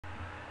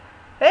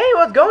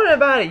what's going on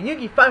about it?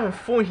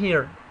 Yugi514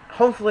 here.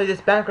 Hopefully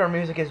this background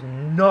music is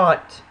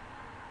not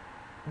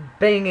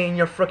banging in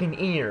your freaking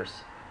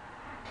ears.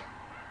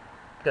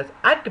 Because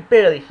I could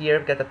barely hear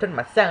because I turned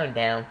my sound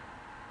down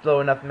low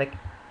enough to make it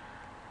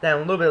down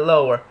a little bit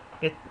lower.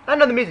 I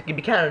know the music can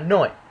be kind of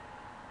annoying.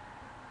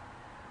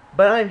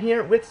 But I'm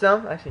here with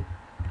some, actually,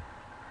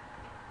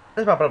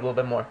 let's pop it up a little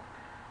bit more.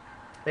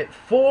 It's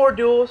 4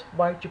 Duels,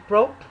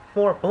 YGOPro,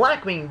 4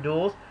 BlackWing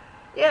Duels.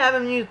 Yeah, I've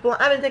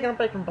been taking a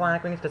break from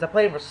BlackWings because I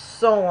played them for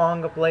so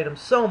long, I played them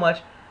so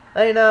much.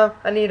 I know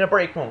I need a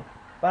break from them.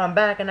 But I'm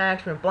back in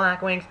action with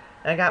BlackWings,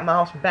 and I got my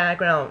awesome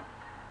background,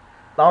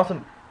 the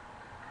awesome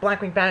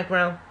BlackWing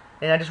background,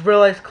 and I just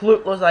realized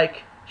Clute looks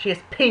like she has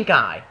pink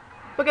eye.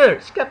 Look at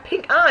her, she's got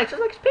pink eye, she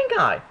looks like pink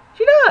eye.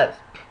 She does.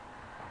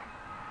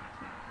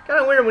 Kind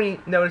of weird when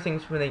you notice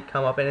things when they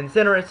come up, and in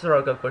center it's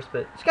Sirocco, of course,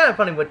 but it's kind of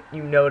funny what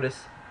you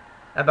notice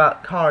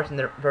about cars and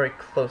they're very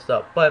close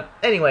up. But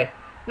anyway,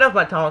 enough of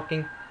my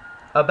talking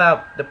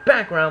about the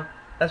background.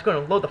 That's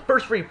going to load the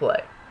first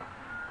replay.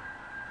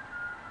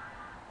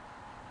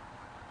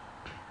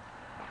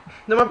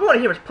 Now my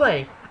opponent here is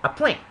playing a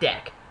plant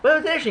deck, but it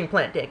was an interesting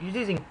plant deck. He was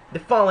using the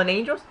Fallen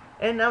Angels,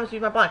 and I was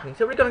using my Blackwing.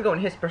 So we're going to go in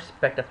his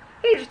perspective.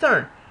 Angel's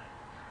turn.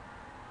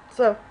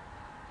 So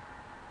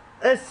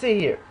let's see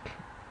here.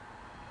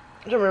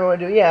 I don't remember what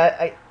to do. Yeah,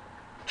 I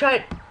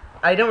tried.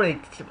 I don't really.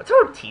 It's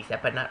sort of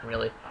T-set, but not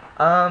really.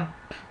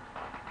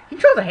 He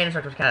controls the hand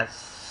instructor, which kind of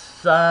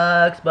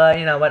sucks, but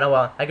you know what? Oh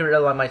well. I get rid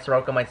of my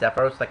Sirocco, my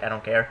Zephyros, like I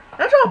don't care.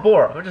 And I draw a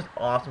Bora, which is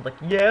awesome. Like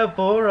yeah,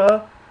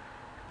 Bora.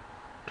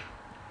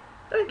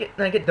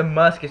 Then I get the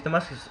Muskus. The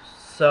Muskus is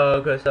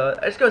so good. So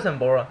I just go some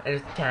Bora and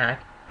just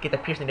attack, get the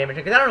piercing damage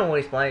because I don't know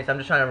what he's playing. So I'm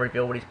just trying to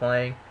reveal what he's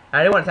playing. And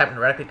I didn't want to attack him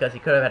directly because he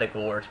could have had a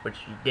Gorge, which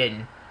he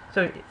didn't.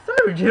 So it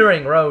started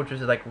regenerating Roach,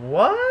 which is like,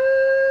 what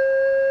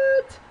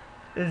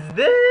is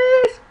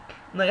this?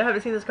 Like I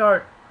haven't seen this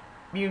card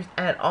used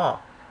at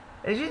all.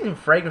 And it's using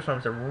Fragrance Storm.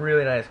 It's a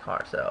really nice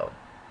card. So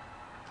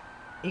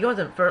he goes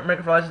to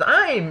Miracle Fertilizer.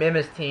 I am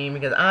his team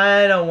because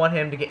I don't want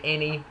him to get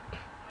any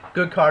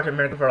good cards with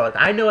Miracle Fertilizer.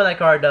 I know what that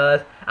card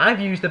does. I've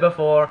used it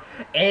before.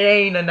 It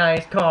ain't a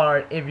nice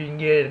card if you can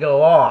get it to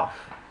go off.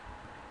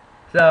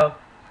 So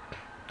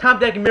top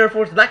deck and Mirror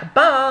Force is like a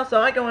ball.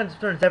 So I go ahead and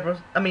turn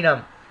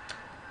Zephyros.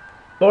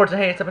 Boards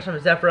and hand, special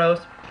summon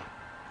Zephyros,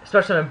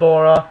 special summon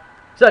Bora.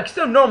 So I can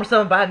still normal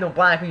summon, but I have no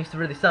Blackwing used to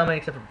really summon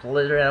except for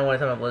Blizzard. I don't want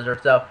to summon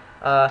Blizzard, so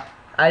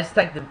I just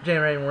attack the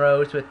generating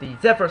rows with the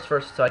Zephyros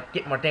first, so I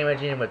get more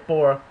damage in with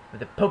Bora with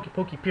the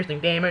pokey piercing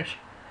damage.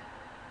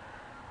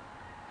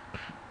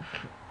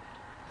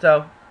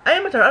 So I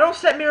am a turn. I don't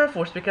set Mirror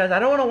Force because I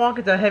don't want to walk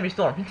into a Heavy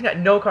Storm. He's got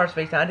no cards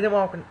face down. I didn't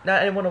want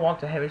to walk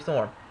to a Heavy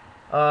Storm.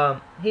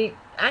 He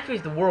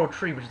activates the World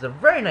Tree, which is a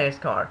very nice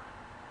card.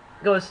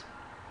 It goes.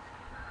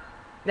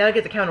 Now I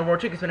get the counter World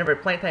Tree because whenever a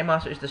plant type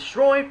monster is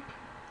destroyed,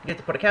 you get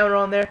to put a counter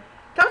on there.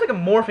 Sounds like a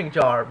morphing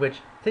jar, which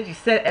since you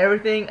said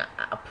everything,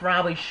 I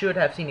probably should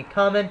have seen it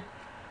coming.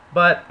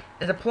 But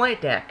as a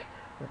plant deck,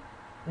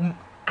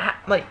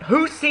 like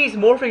who sees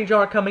morphing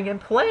jar coming in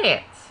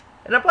plants?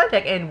 In a plant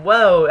deck, and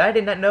whoa, I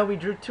did not know we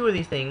drew 2 of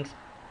these things.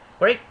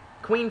 Great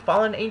Queen,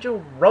 Fallen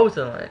Angel,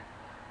 Rosalind.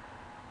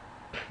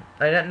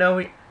 I did not know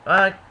we.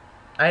 I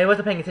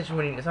wasn't paying attention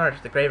when he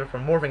started the Graver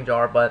from morphing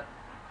jar, but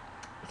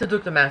still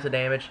took some massive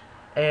damage.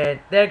 And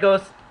there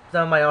goes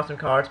some of my awesome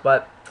cards,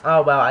 but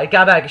oh well, I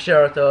got back a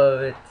share,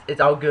 so it's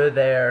all good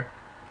there.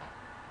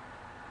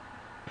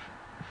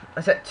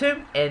 I set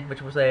 2, and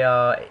which was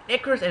a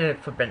Icarus and a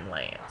Forbidden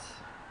Lands.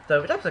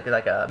 So it's actually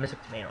like a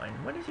Mystic Tomato.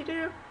 And what does he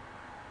do?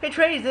 He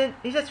trades in.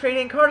 He says trade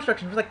in card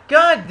destruction. He's like,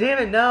 God damn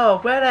it, no,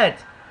 quit it.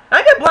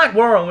 I get Black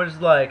World, which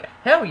is like,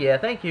 hell yeah,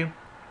 thank you.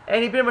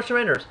 And he pretty much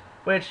surrenders,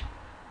 which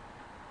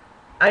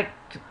I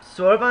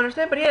sort of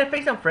understand. But he had to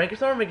face down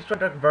Frankenstein, make a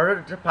strike Dark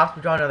Converter to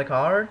possibly draw another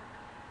card.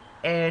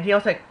 And he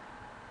also had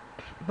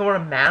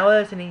Thorn of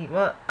Malice, and he,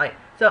 well,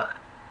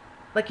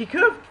 he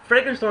could have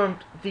Frankenstein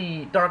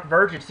the Dark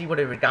Virgin to see what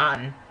he would have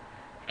gotten,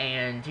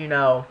 and, you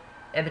know,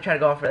 and to try to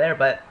go off for there,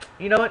 but,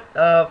 you know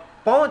what,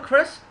 Fallen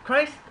Christ,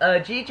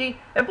 GG,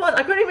 and plus,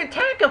 I couldn't even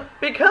attack him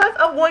because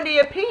of 1D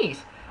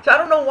apiece, so I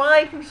don't know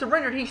why if he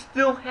surrendered, he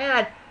still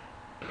had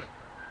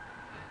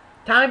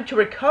time to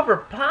recover,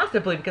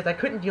 possibly, because I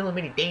couldn't deal him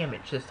any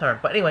damage this turn,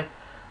 but anyway,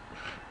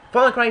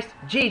 Fallen Christ,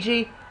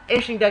 GG,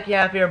 interesting deck you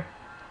have here.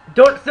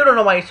 Still don't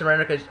know why he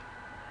surrendered, because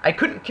I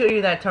couldn't kill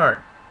you that turn.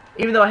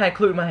 Even though I had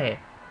Clute in my hand.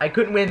 I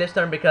couldn't win this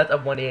turn because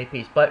of 1D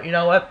apiece. But you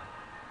know what?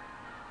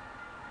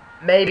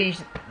 Maybe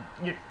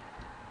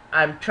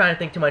I'm trying to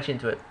think too much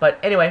into it. But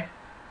anyway.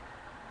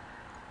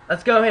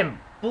 Let's go ahead and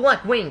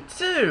BlackWing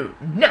 2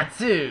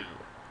 Natsu.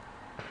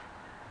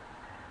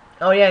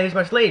 Oh yeah, these are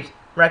my sleeves.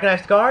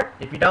 Recognize the card?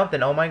 If you don't,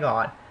 then oh my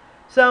god.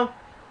 So,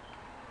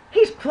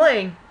 he's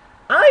playing.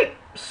 I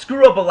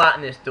screw up a lot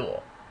in this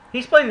duel.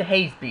 He's playing the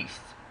Haze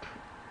Beast.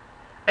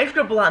 I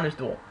screwed up a lot in this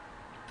duel.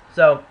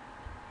 So,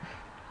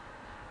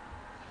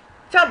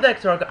 top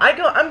deck Sirocco.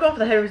 I'm going for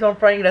the Heavy Storm.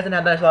 Frank doesn't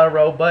have that Solid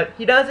Road, but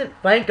he doesn't.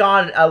 Thank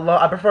God,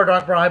 I prefer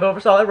Dark Bribe over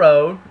Solid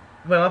Road.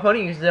 when my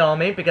opponent uses it on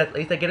me, because at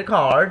least I get a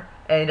card,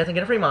 and doesn't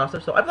get a free monster.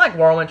 So I Black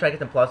Whirlwind, try to get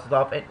some pluses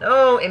off, and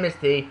no,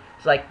 MST.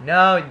 It's like,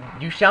 no,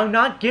 you shall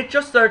not get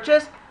your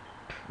searches.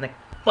 I'm like,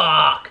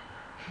 fuck.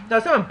 So I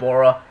summon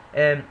Bora,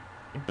 and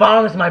it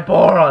bombs my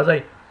Bora. I was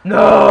like,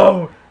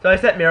 no. So I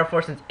set Mirror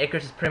Force since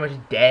Icarus is pretty much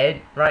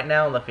dead right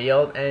now on the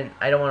field, and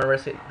I don't want to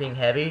risk it being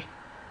heavy.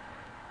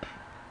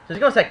 So he's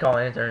going to set Call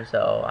Lantern,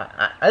 so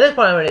at this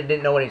point I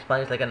didn't know what he was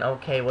playing. It's like,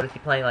 okay, what is he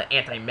playing, like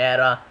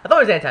anti-meta? I thought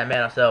it was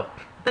anti-meta, so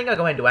I think I'll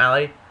go ahead and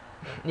Duality.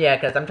 Yeah,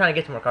 because I'm trying to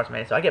get some more cards from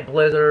it. So I get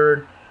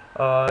Blizzard,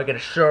 I get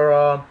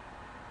Ashura,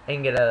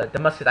 and get a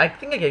Damascus. I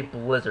think I get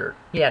Blizzard.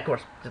 Yeah, of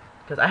course,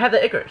 because I have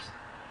the Icarus.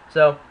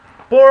 So,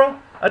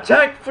 Bora,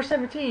 attack for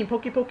 17,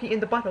 Pokey in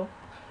the battle.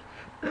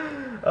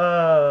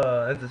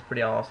 This is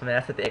pretty awesome,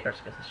 man. I set the Icarus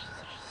because it's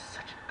just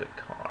such a good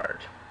card.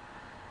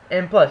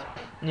 And plus,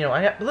 you know,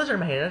 I got Blizzard in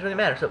my hand, it doesn't really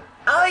matter. So,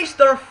 I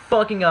start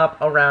fucking up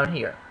around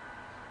here.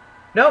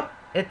 Nope,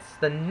 it's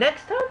the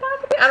next time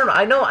possibly? I don't know,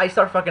 I know I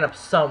start fucking up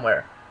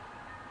somewhere.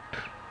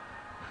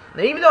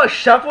 And even though I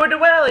shuffle a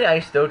Duality, I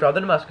still draw the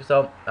Damascus.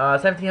 So,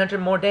 1700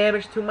 more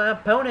damage to my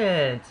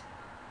opponent.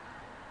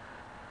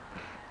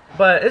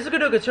 But this is going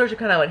to do a good search of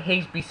kind of what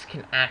Haze Beast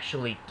can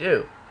actually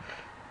do.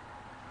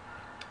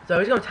 So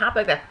he's going to top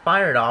deck that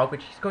Fire Dog,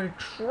 which he's going to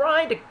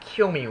try to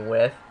kill me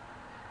with.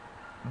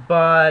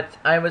 But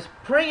I was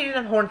praying he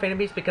didn't have Horned Phantom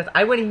Beast because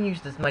I went and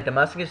used my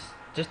Damascus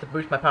just to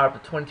boost my power up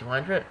to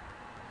 2200.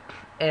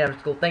 And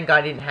thank God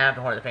I didn't have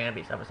the Horned Phantom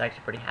Beast. I was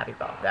actually pretty happy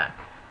about that.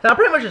 So I'm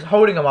pretty much just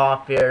holding him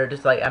off here.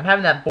 Just like I'm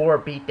having that Bora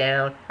beat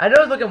down. I know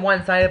it's looking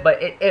one-sided, but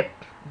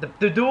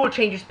the duel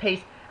changes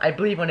pace, I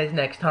believe, on his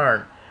next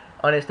turn.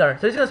 On his turn.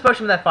 So he's going to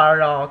special with that Fire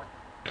Dog.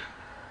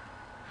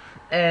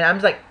 And I'm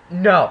just like,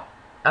 no.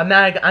 I'm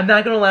not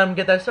going to let him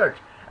get that search.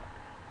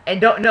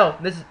 And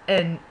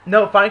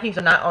no, Fire Kings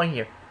are not on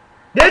here.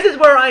 This is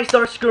where I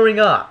start screwing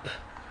up.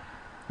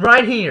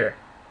 Right here.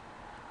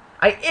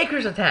 I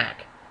Icarus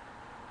attack.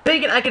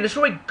 Thinking I can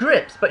destroy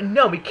grips, but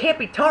no, we can't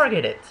be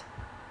targeted.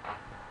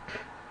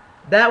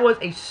 That was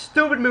a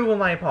stupid move on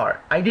my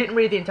part. I didn't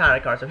read the entire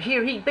card. So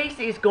here, he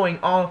basically is going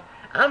off.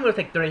 I'm going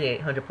to take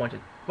 3,800 points.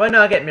 Right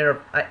now I get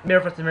Mirror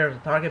Force and Mirror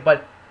target,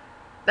 but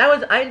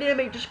I didn't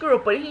make the screw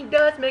up, but he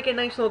does make a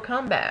nice little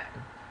comeback.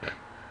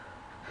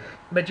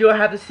 But you'll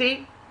have to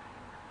see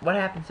what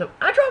happens. So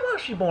I draw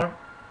Monster Reborn.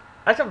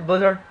 I start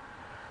with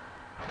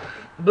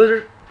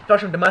Blizzard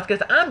starts from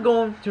Damascus. I'm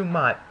going to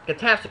my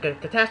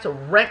Catastrophe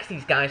wrecks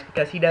these guys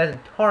because he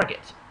doesn't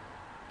target.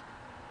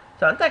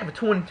 So I'm attacking for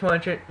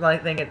 2200,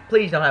 like thinking,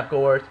 please don't have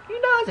Gores. He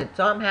doesn't,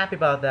 so I'm happy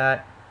about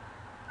that.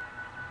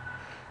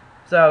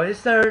 So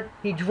his turn,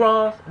 he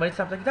draws, but he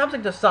stops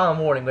like the Solemn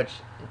Warning, which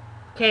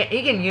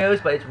he can use,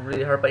 but it's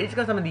really hurt. But he's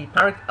gonna summon the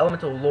Pyrex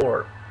Elemental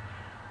Lord,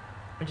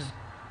 which is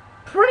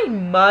pretty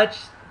much,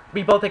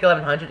 we both take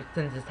 1100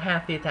 since it's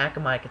half the attack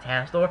of my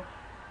Catastor.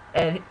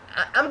 And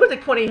I'm going to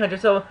take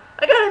 2800, so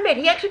I gotta admit,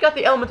 he actually got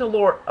the Elemental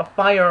Lord of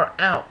Fire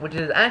out, which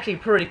is actually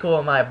pretty cool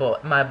in my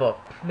book,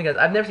 because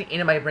I've never seen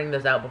anybody bring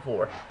this out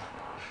before.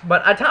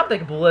 But I top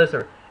deck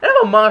Blizzard, and I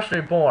have a Monster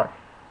Reborn,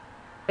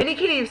 and he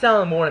can't even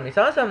sound more to me,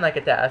 so I sound like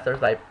a Catastor.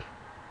 It's like,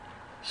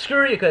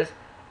 screw you, because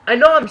I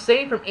know I'm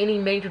safe from any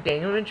major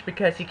damage,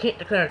 because he can't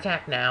declare an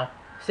attack now,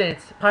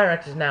 since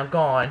Pyrex is now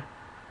gone.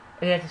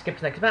 And he has to skip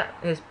his next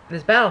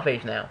his battle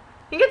phase now.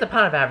 He gets a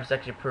Pot of Avarice,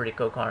 actually a pretty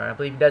cool card. I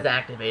believe he does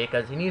activate it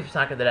because he needs to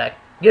recycle the deck.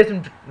 Get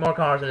some more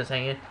cards in his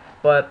hand.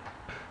 But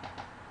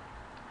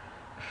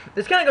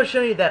this kind of goes to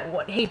show you that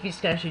what Haze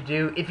Beast can actually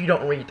do if you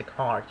don't read the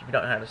cards, if you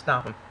don't know how to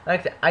stop him. Like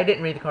I said, I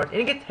didn't read the cards. And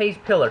he gets Haze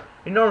Pillar.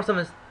 You normal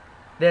summons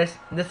this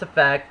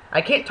effect.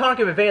 I can't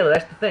target with Valor,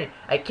 that's the thing.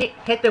 I can't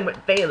hit them with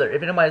Valor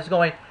if anybody's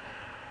going,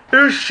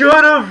 you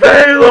should have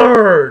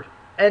Valored!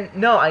 And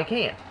no, I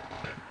can't.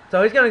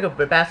 So he's gonna go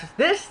Bastis.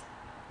 This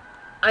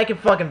I can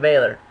fucking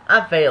Valor.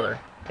 I'm Valor.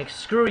 Like,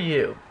 screw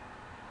you.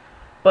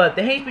 But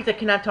the Haze Beast I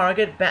cannot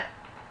target.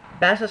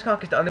 Bastis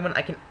Conk is the only one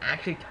I can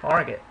actually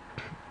target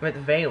with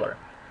Valor.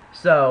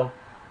 So,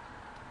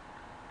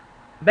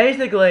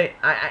 basically,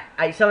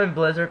 I summon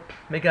Blizzard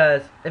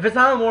because if it's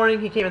not a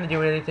warning, he can't really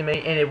do anything to me,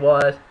 and it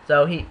was.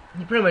 So he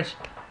pretty much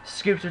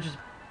scoops, which is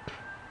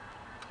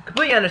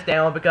completely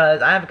understandable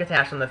because I have a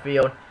Catastrophe on the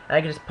field, and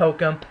I can just poke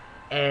him,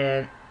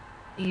 and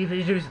he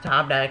uses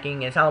top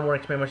decking, and Solemn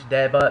Warning's pretty much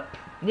dead. But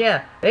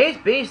yeah, the Haze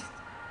Beast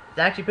is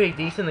actually pretty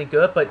decently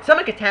good, but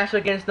some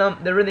Catastrophe against them,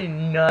 they're really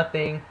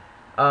nothing.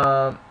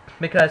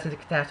 Because since the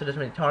Catastrophe doesn't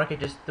really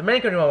target, just the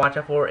main card you want to watch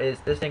out for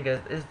is this thing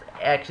is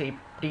actually a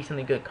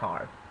decently good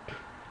card.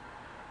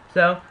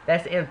 So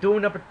that's the end of duel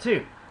number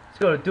 2. Let's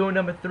go to duel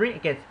number 3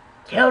 against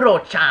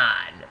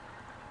Kero-chan.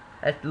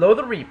 That's below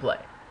the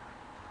replay.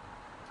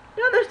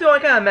 You know, this duel I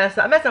kind of messed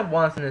up. I messed up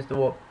once in this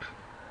duel.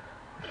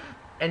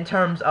 In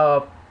terms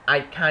of, I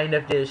kind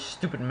of did a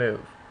stupid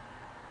move.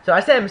 So I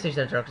said a mistake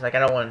in the turn because like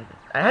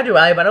I had to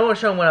rally, but I don't want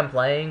to show him what I'm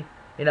playing.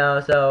 You know,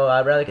 so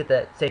I'd rather get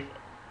that safe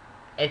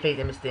and face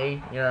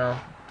MSD, you know.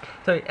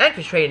 So he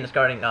actually traded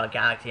discarding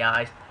Galaxy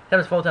Eyes.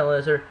 Summons Photon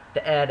Lizard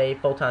to add a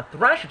Photon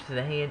Thrasher to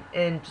the hand,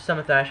 and to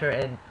summon Thrasher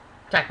and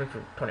attack me for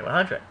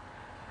 2100.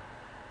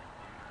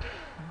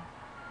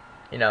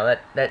 You know,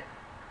 that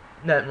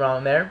nothing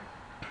wrong there.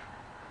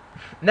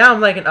 Now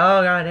I'm like, oh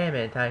god damn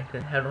it, I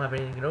don't have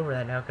anything to get over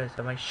that now because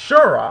I'm like,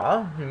 sure,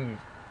 I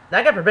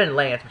got Forbidden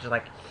Lance, which is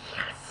like,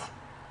 yes.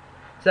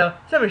 So,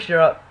 send me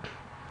sure up,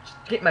 just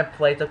get my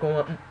plates up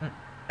going,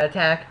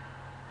 attack,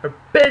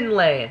 Forbidden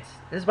Lance.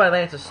 This is why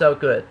Lance is so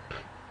good.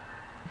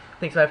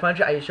 Thanks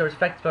 500, I use Short's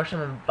effect,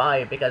 especially on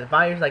Vire, because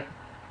Vire's like,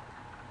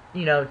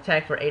 you know,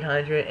 attack for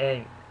 800,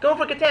 and go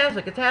for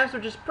Catastrophe.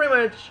 Catastrophe just pretty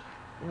much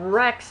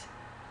wrecks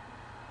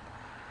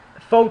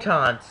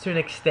photons to an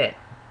extent.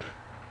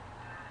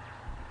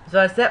 So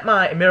I set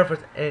my mirror for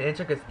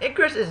Enter because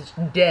Icarus is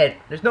dead.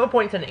 There's no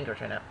point in sending Icarus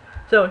right now.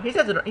 So he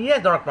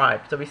has Dark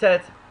Bribe. So he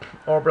sets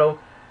Orbro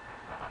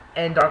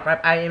and Dark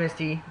Bribe. I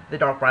MST the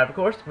Dark Bribe, of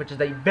course, which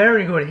is a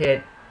very good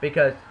hit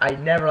because I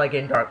never like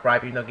getting Dark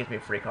Bribe, even though it gives me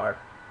a free card.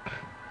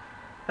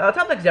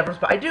 Top like Zephyros,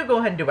 but I do go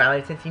ahead and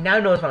Duality since he now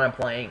knows what I'm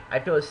playing. I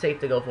feel it's safe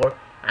to go for.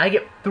 I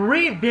get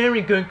 3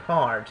 very good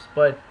cards,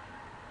 but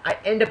I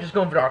end up just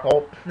going for Dark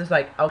Hole. It's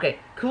like, okay,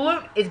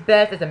 Clute is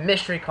best as a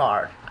mystery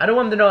card. I don't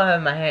want him to know I have it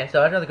in my hand,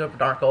 so I'd rather go for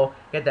Dark Hole,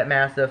 get that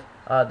massive,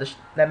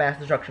 that mass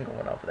destruction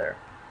going over there.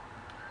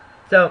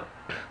 So,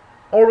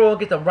 Oral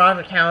gets a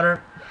Roger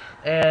counter,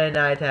 and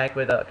I attack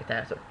with a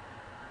Catastrophe.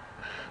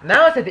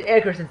 Now I set the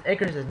Icarus, since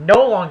Icarus is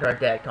no longer a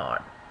dead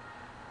card.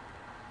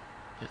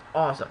 Which is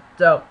awesome.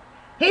 So,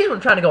 he's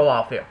going to try to go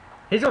off here.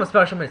 He's going to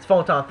special summon his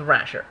Photon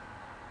Thrasher.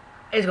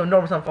 He's going to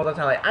normal summon Photon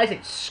Thrasher. I say,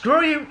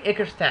 screw you,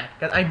 Icarus attack,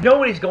 because I know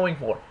what he's going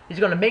for. He's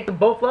going to make them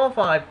both level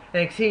 5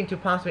 and exceed to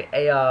possibly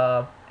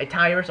a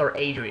Tyrus or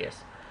Adrius.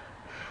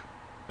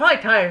 Probably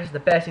Tyrus is the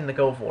best thing to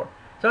go for.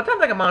 So I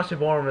like a Monster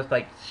Born was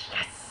like,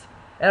 yes!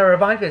 And I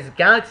revive his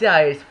Galaxy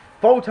Eyes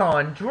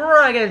Photon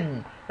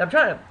Dragon. I'm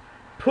trying to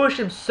push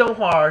him so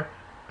hard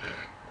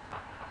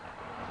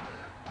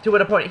to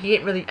a point he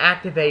can't really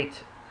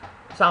activate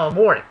Solemn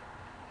Warning.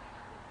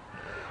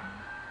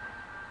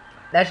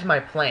 That's just my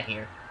plan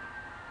here.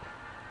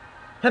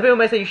 Some people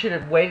may say you should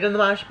have waited on the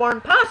Monster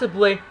Born.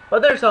 Possibly,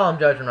 but there's Solemn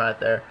Judgment right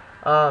there.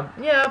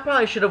 Yeah, I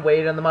probably should have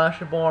waited on the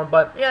Monster Born,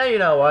 but yeah, you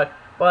know what.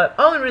 But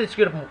I only really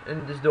screwed up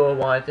in this duel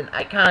once, and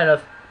I kind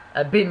of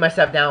beat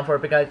myself down for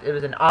it because it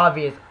was an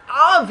obvious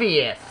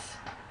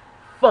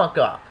fuck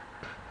up.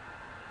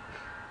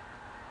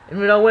 And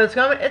you know when it's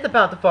coming? It's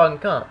about to fucking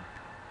come.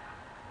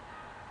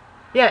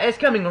 Yeah, it's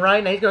coming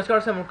right now. He's gonna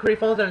start some Kree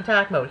Falls in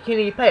attack mode. He can't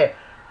even pay it.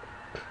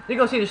 You're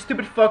gonna see the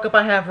stupid fuck up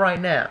I have right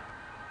now.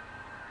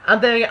 I'm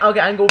thinking, okay,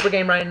 I can go for a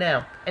game right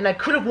now. And I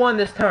could have won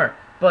this turn,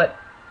 but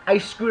I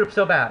screwed up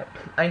so bad.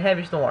 I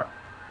Heavy Storm.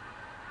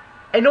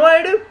 And you know what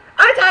I do?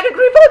 I attack a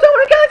Kree Photon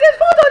when it counts as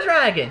Photon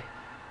Dragon!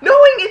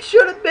 Knowing it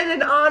should have been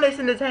an Honest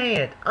in his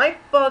hand. I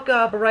fuck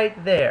up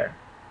right there.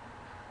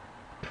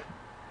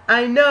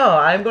 I know,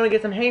 I'm gonna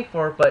get some hate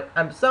for it, but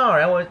I'm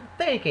sorry, I wasn't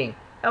thinking.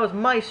 That was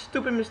my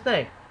stupid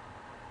mistake.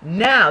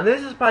 Now,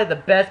 this is probably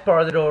the best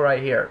part of the duel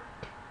right here.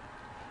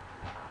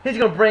 He's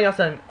gonna bring out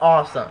something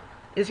awesome.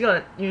 He's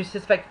gonna use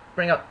his effect to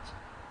bring out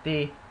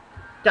the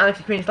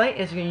Galaxy Queen's Light.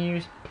 He's gonna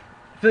use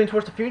Feeling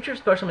Towards the Future,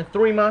 special with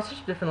 3 monsters,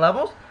 different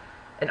levels.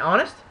 An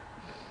Honest,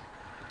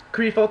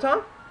 Kree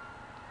Photon,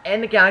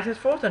 and the Galaxy's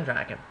Photon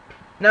Dragon.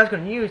 Now he's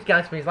gonna use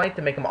Galaxy Queen's Light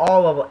to make them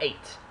all level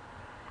 8.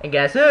 And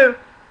guess who?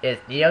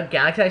 It's the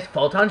Galaxy's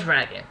Photon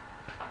Dragon.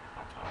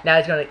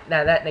 Now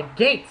that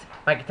negates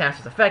my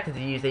Catastrophe's effect to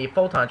use the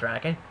Photon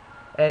Dragon.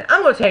 And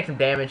I'm gonna take some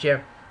damage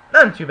here.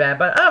 Not too bad,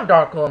 but I have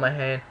Dark Claw in my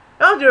hand.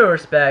 I'll do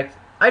respect.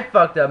 I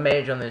fucked up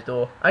major on this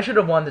duel. I should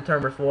have won the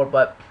turn before,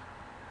 but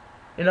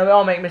you know, we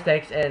all make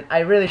mistakes, and I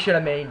really should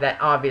have made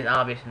that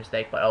obvious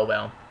mistake, but oh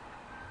well.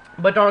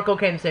 But Dark Claw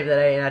came to save the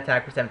day and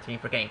attacked for 17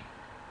 for game.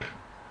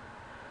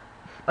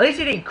 At least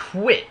he didn't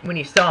quit when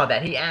he saw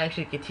that. He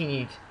actually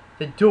continued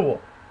the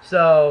duel.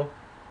 So,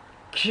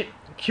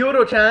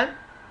 Kyoto-chan,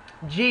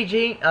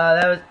 GG,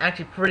 that was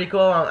actually pretty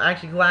cool. I'm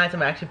actually glad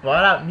someone actually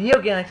brought out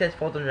Neo Galaxy's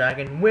Photon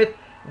Dragon with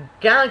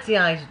Galaxy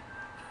Eyes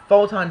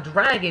Photon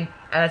Dragon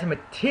as a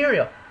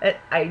material. And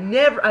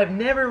I've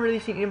never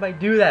really seen anybody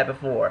do that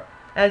before.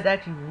 That is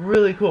actually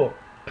really cool.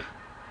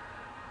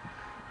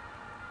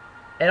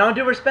 And all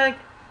due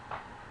respect,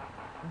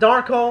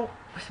 Dark Hole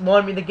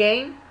won me the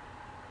game.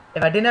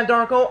 If I didn't have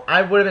Dark Hole,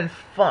 I would have been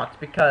fucked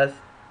because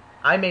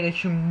I made a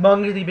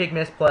humongously big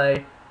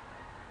misplay.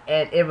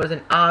 And it was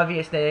an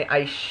obvious thing.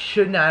 I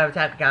should not have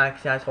attacked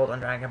Galaxy Eyes Photon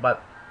Dragon,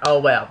 but oh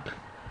well.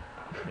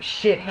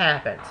 Shit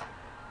happens.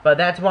 But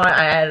that's why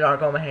I added Dark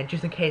Hole in my hand,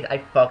 just in case I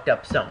fucked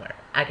up somewhere.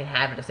 I can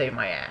have it to save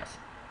my ass.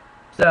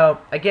 So,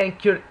 again,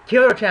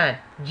 Kyoto-chan,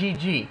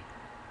 GG.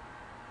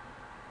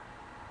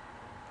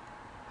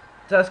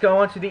 So let's go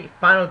on to the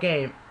final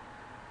game.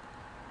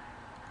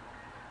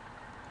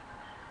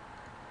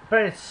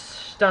 Putting a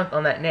stunt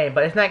on that name,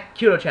 but it's not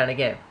Kyoto-chan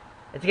again.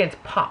 It's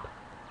against Pop.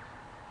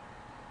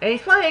 And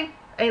he's playing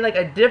like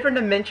a different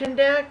dimension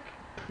deck.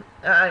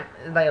 Like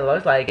it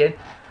looks like it.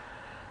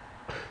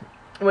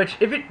 Which,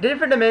 if it's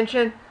different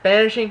dimension,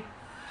 banishing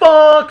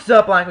fucks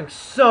up Blackwing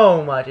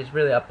so much. It's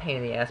really a pain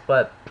in the ass.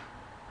 But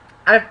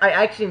I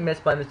actually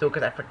missed playing this duel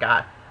because I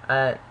forgot.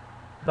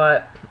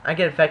 But I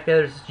get effect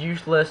failures. It's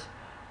useless.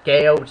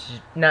 Gale, which is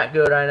not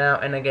good right now,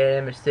 and I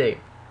get an MST.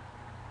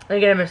 I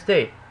get an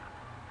MST.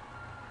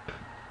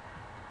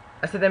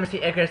 I set the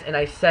MST Icarus, and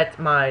I set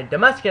my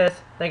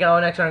Damascus. Then I go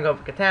next turn and go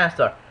for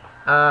Catastar.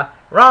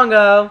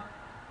 Rongo,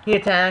 he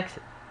attacks.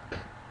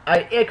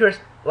 I Icarus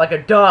like a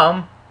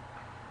dumb.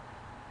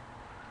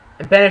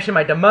 And banishing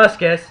my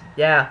Damascus.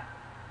 Yeah.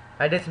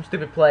 I did some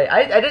stupid play.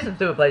 I did some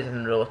stupid plays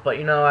in Duels, but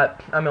you know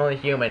what? I'm only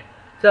human.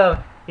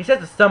 So, he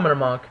sets the Summoner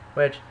Monk,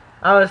 which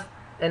I was...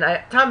 And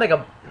I timed like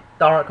a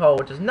Dark Hole,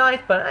 which is nice,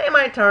 but I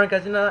might turn,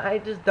 because, you know, I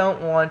just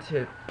don't want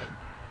to...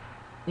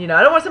 You know,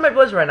 I don't want to set my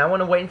Blizzard right now. I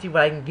want to wait and see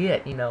what I can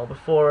get, you know,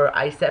 before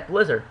I set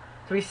Blizzard.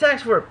 So he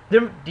sacks for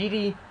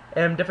DD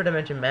Different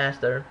Dimension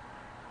Master.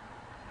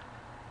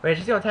 Which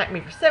is going to attack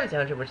me for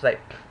 1700, which is like...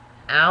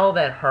 Ow,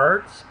 that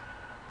hurts.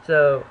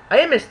 So, I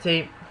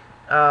MST,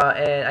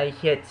 and I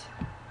hit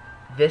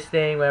this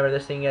thing, whatever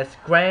this thing is,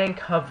 Grand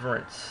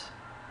Coverance.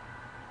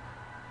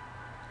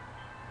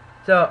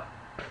 So,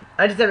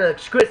 I just had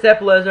to quit set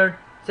Blizzard,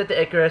 set the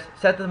Icarus,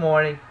 set the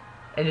Morning,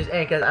 and just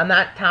end, because I'm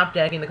not top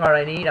decking the card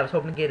I need. I was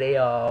hoping to get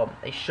a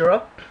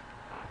Shura.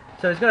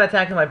 So, he's going to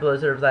attack my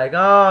Blizzard. It's like,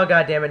 oh,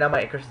 god damn it, now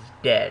my Icarus is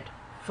dead.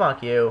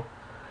 Fuck you.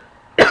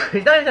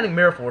 He's not even sending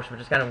Mirror Force, which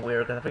is kind of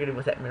weird, because I figured he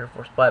was at Mirror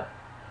Force, but...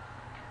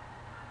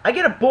 I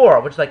get a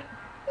Bora, which is like,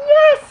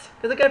 yes!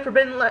 Because I got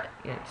Forbidden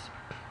Lance.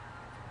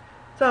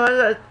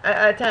 So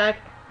I attack,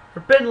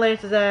 Forbidden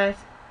Lance his ass,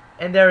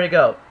 and there we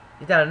go.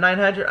 He's down to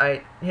 900,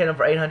 I hit him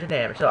for 800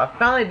 damage. So I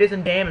finally did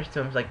some damage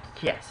to him, it's like,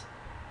 yes.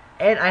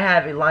 And I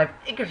have a live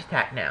Icarus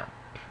attack now,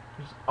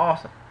 which is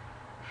awesome.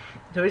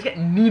 So he's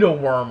getting Needle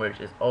Worm, which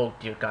is, oh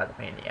dear god, the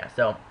pain in the ass.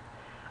 So,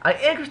 I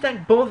Icarus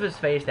attack both of his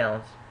face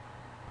downs.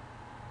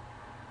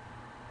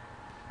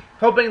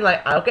 Hoping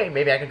like, okay,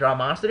 maybe I can draw a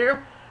monster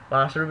here.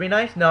 Monster would be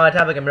nice. No, I'd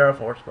have like a Mirror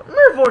Force. But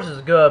Mirror Force is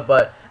good,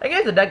 but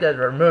against a deck that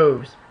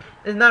removes,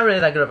 it's not really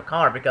that good of a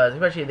card because,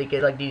 especially if they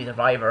get like DD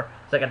Survivor,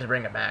 so I got to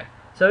bring it back.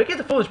 So he gets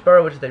a Foolish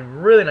Burrow, which is a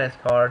really nice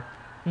card.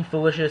 He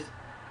Foolishes,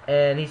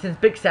 and he sends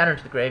Big Saturn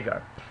to the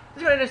graveyard.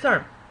 He's gonna end his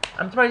turn.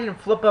 I'm surprised he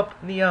didn't flip up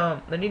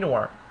the Needle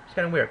Worm. It's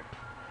kind of weird.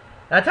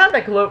 Now, I tapped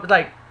that Collude,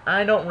 like,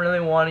 I don't really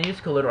want to use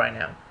Collude right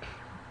now.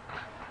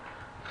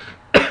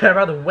 I'd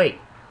rather wait.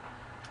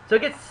 So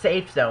it gets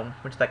Safe Zone,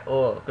 which is like,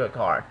 oh, good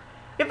card.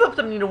 If flips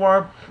up Needle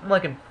Worm, I'm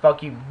like,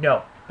 fuck you,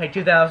 no. Pay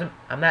 2,000.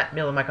 I'm not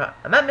milling my cards.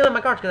 I'm not milling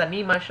my cards because I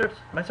need my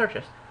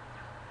searches.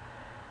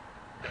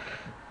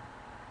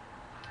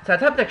 So I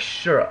tap that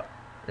Shura.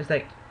 It's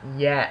like,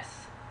 yes.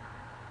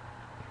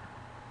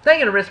 So I'm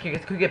gonna risk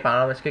it. Could get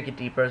Bottomless, could get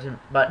Deepers,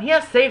 but he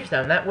has Safe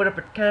Zone. That would have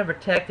kind of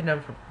protected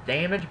him from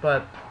damage,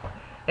 but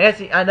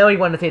I know he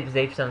wanted to save the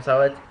Safe Zone,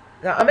 so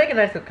I'll make a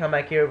nice little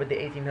comeback here with the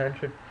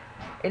 1800.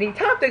 And he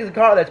top decks a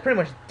card that's pretty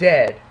much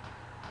dead.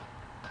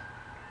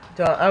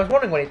 So I was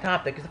wondering when he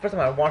topped it, because the first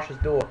time I watched this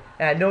duel,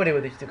 I had no idea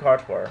what these two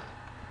cards were.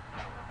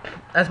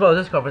 I suppose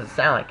this card was a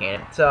Silent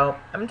Cannon. So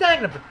I'm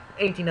attacking him for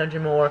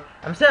 1800 more.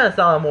 I'm setting a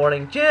Solid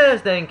Morning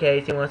just in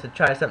case he wants to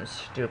try something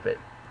stupid.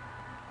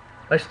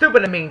 By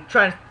stupid I mean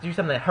trying to do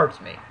something that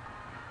hurts me.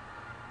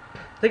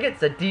 So he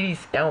gets a DD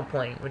Scout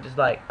Plane, which is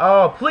like,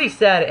 oh please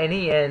set it, and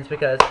he ends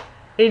because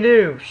he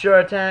knew sure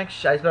attack,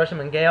 I special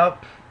him in Gale,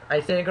 I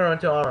synchro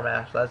into Armor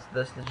Mask.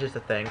 That's just the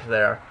thing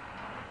there.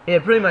 He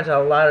had pretty much a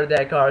lot of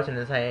dead cards in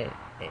his hand.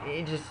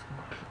 He just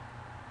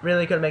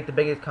really couldn't make the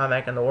biggest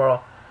comeback in the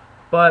world.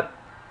 But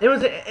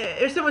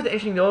it still was an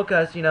interesting duel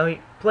because, you know, he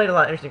played a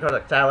lot of interesting cards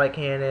like Satellite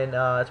Cannon,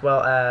 as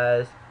well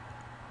as,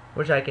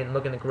 which I can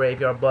look in the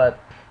graveyard, but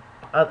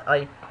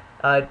the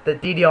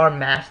DDR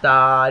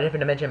Master,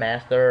 Different Dimension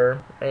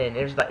Master, and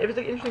it was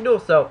an interesting duel.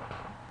 So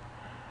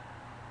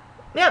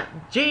yeah,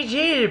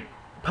 GG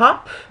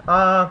Pop.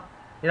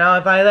 You know,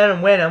 if I let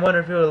him win, I wonder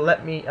if he will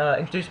let me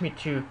introduce me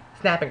to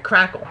Snap and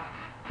Crackle.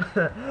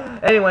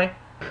 Anyway,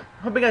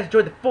 hope you guys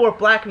enjoyed the 4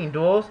 BlackWing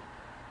duels.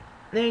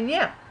 And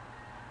yeah.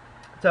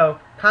 So,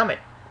 comment,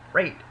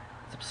 rate,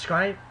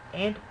 subscribe,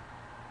 and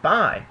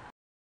bye.